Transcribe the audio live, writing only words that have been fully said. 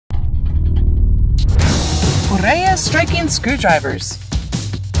Urrea Striking Screwdrivers.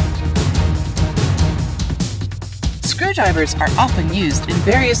 Screwdrivers are often used in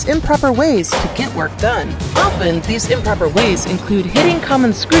various improper ways to get work done. Often, these improper ways include hitting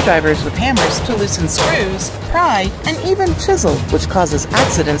common screwdrivers with hammers to loosen screws, pry, and even chisel, which causes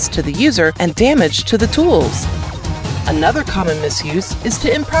accidents to the user and damage to the tools. Another common misuse is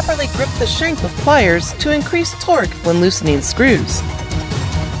to improperly grip the shank with pliers to increase torque when loosening screws.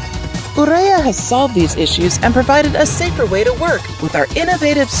 Urrea has solved these issues and provided a safer way to work with our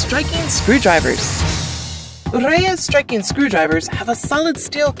innovative striking screwdrivers. Urrea Striking Screwdrivers have a solid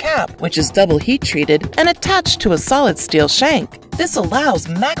steel cap, which is double heat treated and attached to a solid steel shank. This allows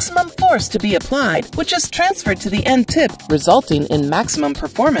maximum force to be applied, which is transferred to the end tip, resulting in maximum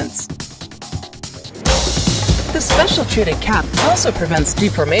performance. The special treated cap also prevents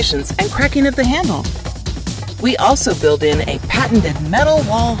deformations and cracking of the handle. We also build in a patented metal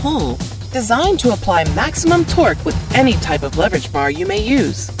wall hole, designed to apply maximum torque with any type of leverage bar you may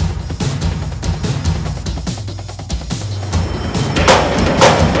use.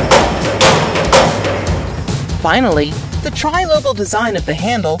 Finally, the tri-lobal design of the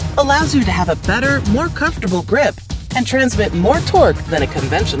handle allows you to have a better, more comfortable grip and transmit more torque than a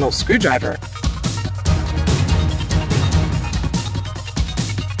conventional screwdriver.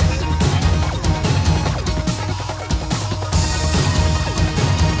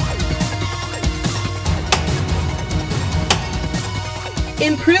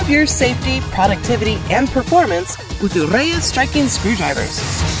 Improve your safety, productivity, and performance with Urrea Striking Screwdrivers.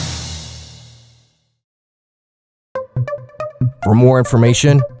 For more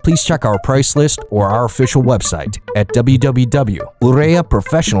information, please check our price list or our official website at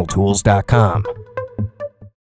www.urreaprofessionaltools.com.